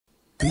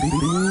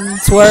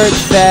Twerk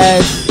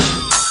fast.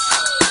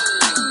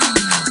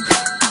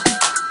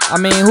 I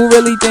mean, who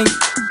really think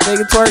they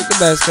can twerk the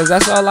best? Cause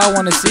that's all I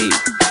wanna see.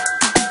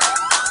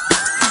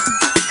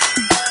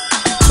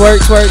 Twerk,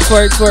 twerk,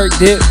 twerk, twerk,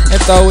 dip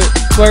and throw it.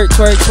 Twerk,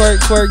 twerk, twerk,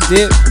 twerk,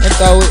 dip and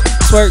throw it.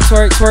 Twerk,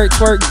 twerk, twerk,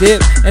 twerk,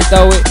 dip and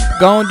throw it.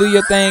 Gon' do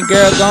your thing,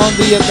 girl, gon'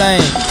 do your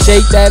thing.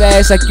 Shake that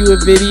ass like you a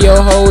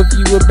video hoe. If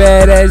you a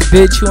badass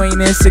bitch, you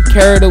ain't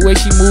insecure. The way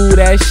she move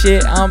that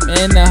shit, I'm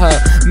into her.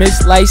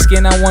 Miss Light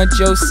Skin, I want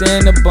your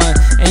Cinnabon.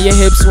 And your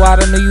hips wide,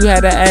 I knew you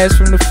had an ass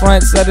from the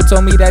front. Sutter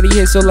told me that he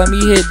hit, so let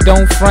me hit,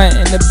 don't front.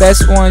 And the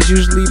best ones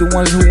usually the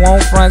ones who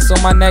won't front. So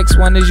my next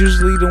one is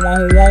usually the one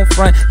who won't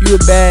front. You a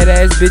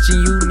badass bitch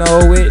and you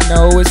know it.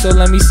 So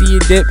let me see you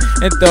dip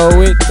and throw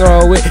it.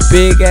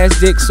 Big ass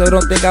dick, so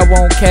don't think I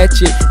won't catch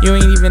it. You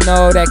ain't even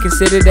know that,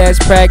 considered as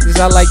practice.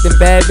 I like them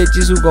bad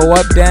bitches who go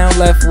up, down,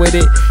 left with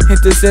it. Hit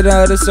the center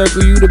of the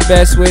circle, you the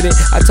best with it.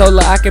 I told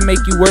her I can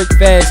make you work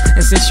fast.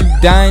 And since you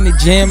dying the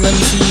gym, let me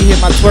see you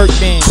hit my twerk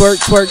band.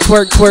 Twerk, twerk,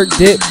 twerk, twerk,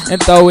 dip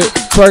and throw it.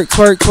 Twerk,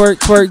 twerk, twerk,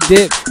 twerk,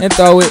 dip and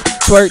throw it.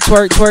 Twerk,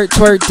 twerk, twerk,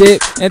 twerk,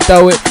 dip and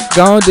throw it.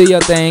 Gon' do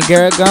your thing,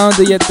 girl, gon'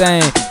 do your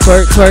thing.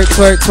 Twerk, twerk,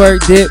 twerk,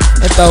 twerk, dip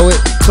and throw it.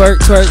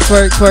 Twerk, twerk,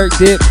 twerk, twerk,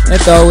 dip and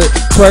throw it.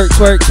 Twerk,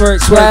 twerk, twerk,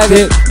 twerk,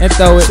 dip and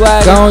throw it.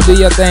 Gon' do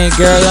your thing,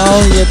 girl,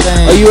 gon' do your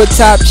thing. Are you a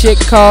top chick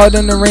called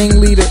in the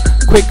ringleader?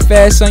 Quick,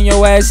 fast on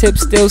your ass,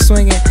 hips still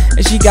swinging.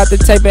 And she got the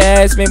type of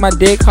ass, make my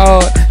dick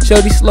hard.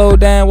 Shorty slow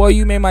down, well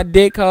you made my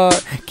dick hard.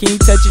 Can you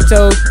touch your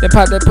toes, then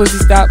pop that pussy,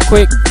 stop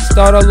quick.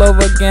 Start all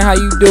over again, how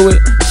you do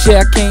it? Shit,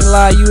 I can't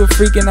lie, you a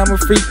freak and I'm a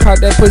freak. Pop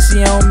that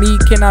pussy on me,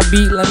 can I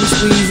beat? Let me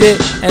squeeze it.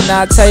 And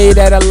I'll tell you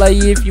that I love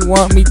you if you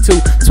want me to.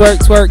 Twerk,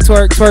 twerk,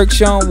 twerk, twerk,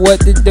 show 'em what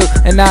to do.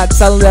 And I'll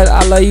tell 'em that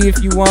I love you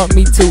if you want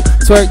me to.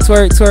 Twerk,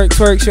 twerk, twerk,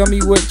 twerk, show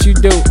me what you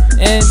do.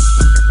 And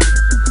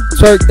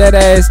twerk that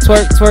ass,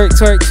 twerk, twerk,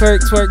 twerk, twerk,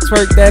 twerk,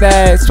 twerk that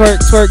ass. Twerk,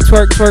 twerk,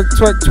 twerk, twerk,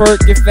 twerk,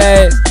 twerk it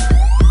fast.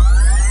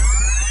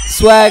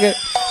 Swagger.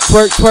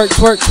 Twerk, twerk,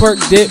 twerk,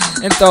 twerk, dip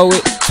and throw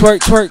it. Twerk,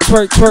 twerk,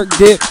 twerk, twerk,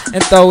 dip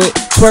and throw it.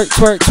 Twerk,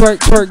 twerk, twerk,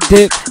 twerk,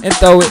 dip and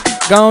throw it.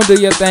 Gon' do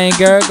your thing,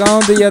 girl,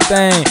 gon' do your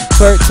thing.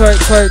 Twerk, twerk,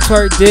 twerk,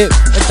 twerk, dip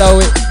and throw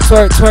it.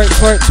 Twerk, twerk,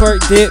 twerk,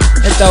 twerk, dip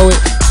and throw it.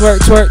 Twerk,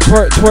 twerk,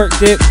 twerk, twerk,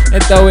 dip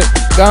and throw it.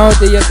 Gon'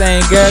 do your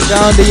thing, girl,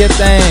 gon' do your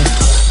thing.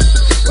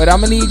 What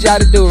I'ma need y'all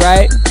to do,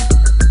 right?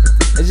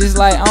 It's just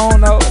like, I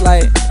don't know,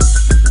 like,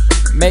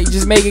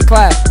 just make it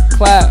clap,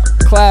 clap,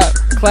 clap,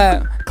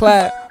 clap,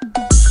 clap.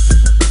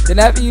 Then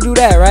after you do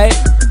that, right?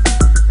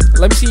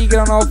 Let me see you get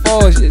on all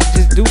fours.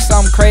 Just do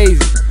something crazy.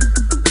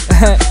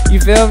 You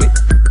feel me?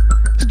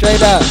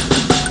 Straight up.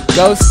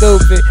 Go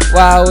stupid,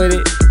 wild with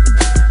it.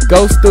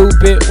 Go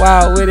stupid,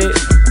 wild with it.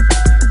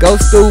 Go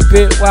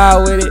stupid,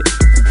 wild with it.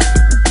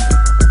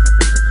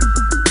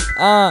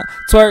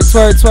 Twerk,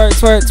 twerk, twerk,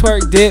 twerk,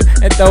 twerk, dip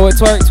and throw it.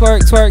 Twerk,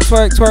 twerk, twerk,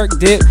 twerk, twerk,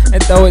 dip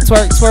and throw it.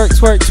 Twerk, twerk,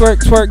 twerk, twerk,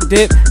 twerk,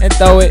 dip and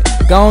throw it.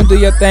 Gon' do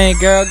your thing,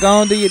 girl.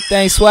 Gon' do your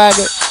thing.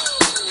 Swagger.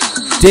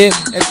 Dip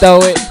and throw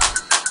it.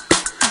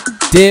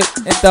 Dip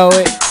and throw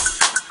it.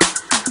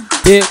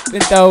 Dip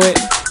and throw it.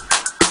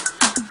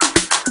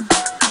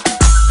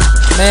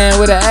 Man,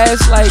 with an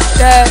ass like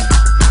that,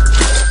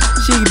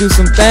 she can do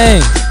some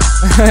things.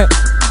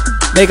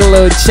 Make a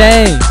little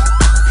change.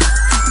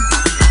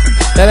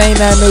 That ain't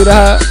nothing new to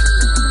her.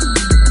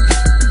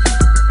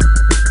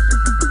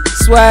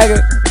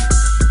 Swagger.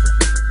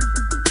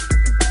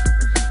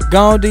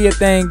 Gon' do your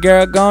thing,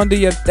 girl. Gon' do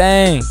your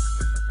thing.